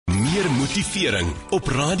Meer motivering op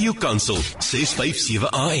Radio Kansel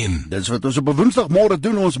 657 AM. Dit is wat ons op 'n Woensdagmôre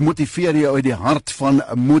doen, ons motiveer jou uit die hart van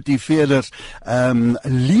motiveerders.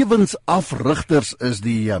 Lewensafrigters is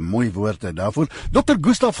die mooi woorde daarvoor. Dr.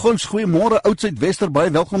 Gustav Gous, goeiemôre, oud Suidwester,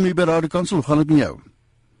 baie welkom hier by Radio Kansel. Hoe gaan dit met jou?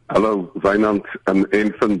 Hallo Wynand,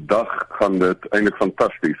 en vandag gaan dit eintlik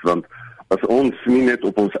fantasties, want as ons nie net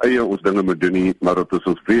op ons eie ons dinge moet doen nie, maar dat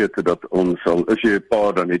ons weet dat ons al is jy 'n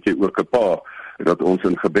pa, dan het jy ook 'n pa, dat ons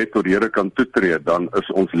in gebed tot die Here kan toetree, dan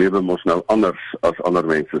is ons lewe mos nou anders as ander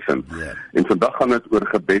mense sin. Yeah. En vandag gaan dit oor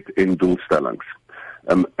gebed en doelstellings.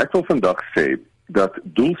 Ek wil vandag sê dat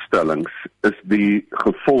doelstellings is die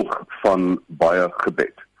gevolg van baie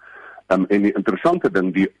gebed. En die interessante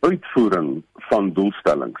ding, die uitvoering van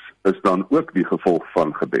doelstellings is dan ook die gevolg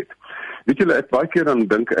van gebed. Weet julle, ek baie keer dan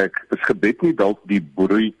dink ek, is gebed nie dalk die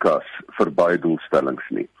broeikas vir baie doelstellings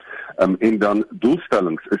nie. En dan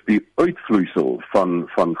doelstellings is die uitvloeisel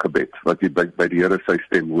van gebed, wat jy by die Here sy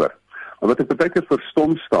stem hoor. Maar wat ek baie keer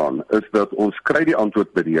verstom staan, is dat ons kry die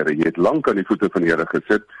antwoord by die Here. Jy het lank aan die voete van die Here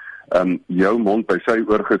gesit, jou mond by sy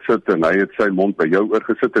oor gesit, en hy het sy mond by jou oor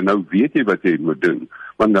gesit, en nou weet jy wat jy moet doen,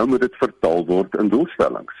 maar nou moet dit vertaal word in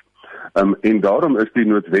doelstellings. En daarom is die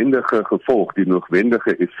noodwendige gevolg, die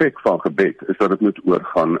noodwendige effek van gebed, is dat dit moet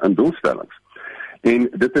oorgaan in doelstellings. En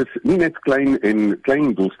dit is nie net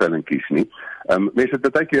klein doelstellingkies nie. Mense,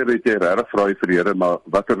 baie keer het jy regtig vra vir die Here, maar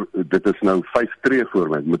dit is nou 5 tree voor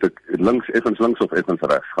my, moet ek effens links of effens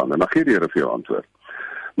regs gaan, en dan gee die Here vir jou antwoord.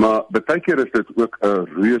 Maar baie keer is dit ook 'n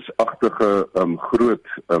reusagtige groot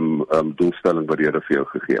doelstelling wat die Here vir jou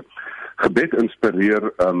gegee. Gebed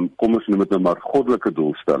inspireer, kom ons noem dit nou maar goddelike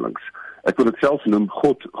doelstellings. Ek wil dit selfs noem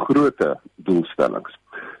grootte doelstellings.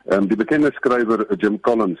 Die bekende skrywer Jim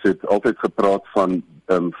Collins het altyd gepraat van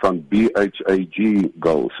BHAG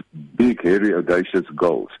goals, big, hairy, audacious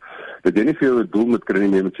goals. Dat jy nie vir jou 'n doel moet kry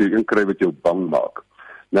nie, jy moet jy een kry wat jou bang maak.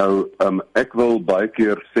 Nou, ek wil baie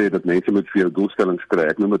keer sê dat mense moet vir jou doelstellings kry.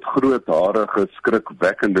 Ek noem dit grootharige,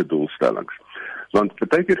 skrikwekkende doelstellings. Want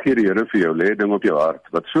baie keer gee die Here vir jou, lê ding op jou hart,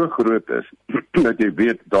 wat so groot is, dat jy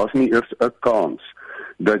weet, daar's nie eers 'n kans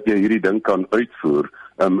dat jy hierdie ding kan uitvoer,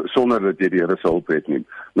 sonder dat jy die Here se hulp het nie.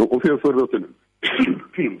 Nou, om vir jou voorbeeld te noem,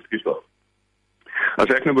 as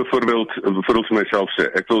ek nou byvoorbeeld vir myself sê,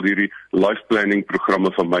 ek wil hierdie life planning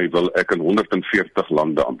programme van my wil ek in 140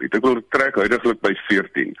 lande aanbied. Ek wil dit trek huidiglik by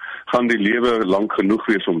 14. Gaan die lewe lank genoeg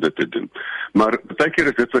wees om dit te doen. Maar baie keer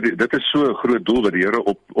is dit is so 'n groot doel wat die Here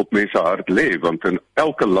op mense hart lê, want in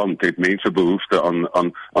elke land het mense behoefte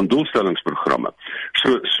aan doelstellingsprogramme.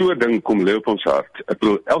 So 'n ding kom lê op ons hart. Ek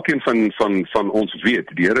bedoel, elkeen van ons weet,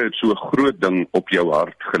 die Here het so 'n groot ding op jou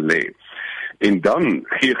hart gelê. En dan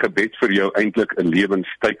gee gebed vir jou eintlik 'n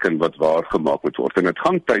lewensteken wat waar gemaak moet word. En dit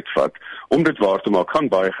gaan tyd vat om dit waar te maak, gaan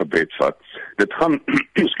baie gebed vat. Dit gaan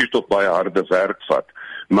skielik baie harde werk vat.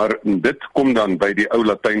 Maar dit kom dan by die ou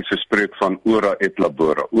Latynse spreek van ora et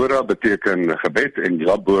labora. Ora beteken gebed en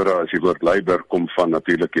labora, as die woord labor kom van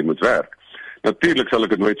natuurlik jy moet werk. Natuurlik sal ek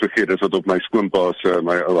dit nooit vergeet, dis wat op my skoonpa se,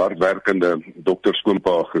 my ou hardwerkende dokter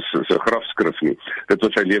skoonpa se grafskrif nie. Dit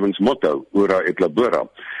was sy lewensmotto, ora et labora.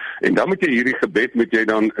 En dan moet jy hierdie gebed, moet jy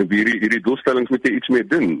dan, hierdie doelstellings moet jy iets mee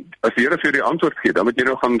doen. As die Here vir die antwoord gee, dan moet jy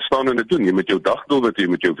nou gaan staan en dit doen. Jy moet jou dagdoelwitte, jy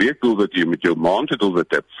moet jou weekdoelwitte, jy moet jou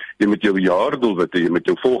maanddoelwitte, jy moet jou jaardoelwitte, jy moet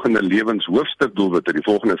jou volgende lewenshoofstukdoelwitte, die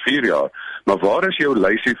volgende 4 jaar. Maar waar is jou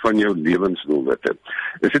lysie van jou lewensdoelwitte?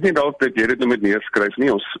 Is dit nie dalk dat jy dit nou met neerskryf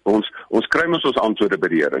nie? Ons kry mos ons antwoorde by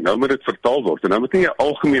die Here. Nou moet dit vertaal word. En nou moet nie 'n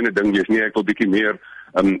algemene ding wees nie, ek wil bietjie meer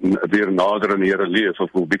weer nader aan die Here leef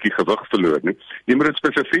of 'n bietjie gewig verloor nie. Jy moet dit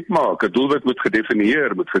spesifiek maak. 'n Doelwit moet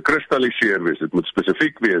gedefinieer, moet gekristalliseer wees. Dit moet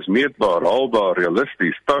spesifiek wees, meetbaar, haalbaar,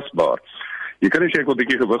 realisties, tasbaar. Jy kan nie sê ek wil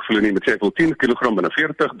bietjie gewig verloor nie, met sê ek wil 10 kg binne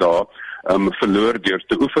 40 dae verloor deur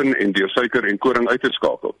te oefen en deur suiker en koring uit te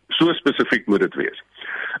skakel. So spesifiek moet dit wees.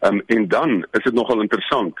 En dan is dit nogal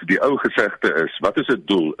interessant. Die ou gesegde is, wat is 'n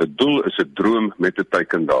doel? 'n Doel is 'n droom met 'n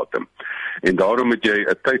teikendatum. En daarom moet jy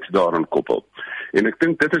 'n tyd daaraan koppel. En ek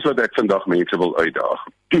dink dit is wat ek vandag mense wil uitdaag.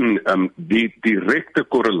 Die direkte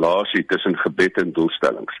korrelasie tussen gebed en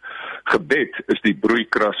doelstellings. Gebed is die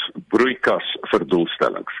broeikas vir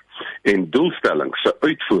doelstellings. En doelstellings se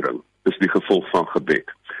uitvoering is die gevolg van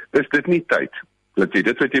gebed. Is dit nie tyd dat jy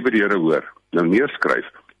dit wat jy by die Here hoor, nou neerskryf,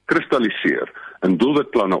 kristalliseer, in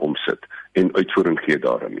doelwitplanne omsit en uitvoering gee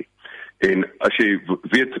daarin nie. En as jy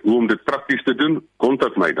weet hoe om dit prakties te doen,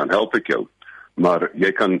 kontak my, dan help ek jou. Maar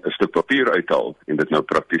jy kan 'n stuk papier uithaal en dit nou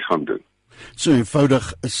prakties gaan doen. So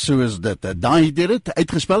eenvoudig soos dit. Daai het dit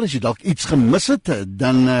uitgespel. As jy dalk iets gemis het,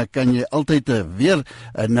 dan kan jy altyd weer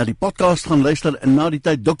na die podcast gaan luister. En na die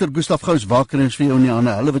tyd, Dr. Gustav Gous, waar kan ons vir jou in die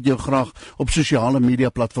hande? Hulle wat jou graag op sosiale media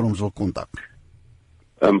platforms wil kontak.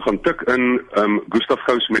 Gaan tik in Gustav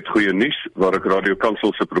Gous met goeie nuus, waar ek Radio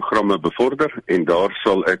Kansel se programme bevorder, en daar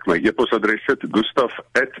sal ek my e-posadres sit,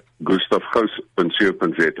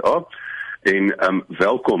 gustav@gustavgous.co.za, en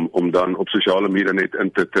welkom om dan op sosiale media net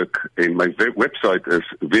in te tik, en my website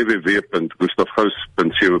is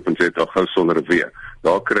www.gustavgous.co.za, Gous sonder 'n W.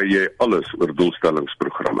 Daar kry jy alles oor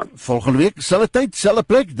doelstellingsprogramme. Volgende week, selfde tyd, selfde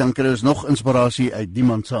plek, dan kry ons nog inspirasie uit die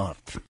man se hart.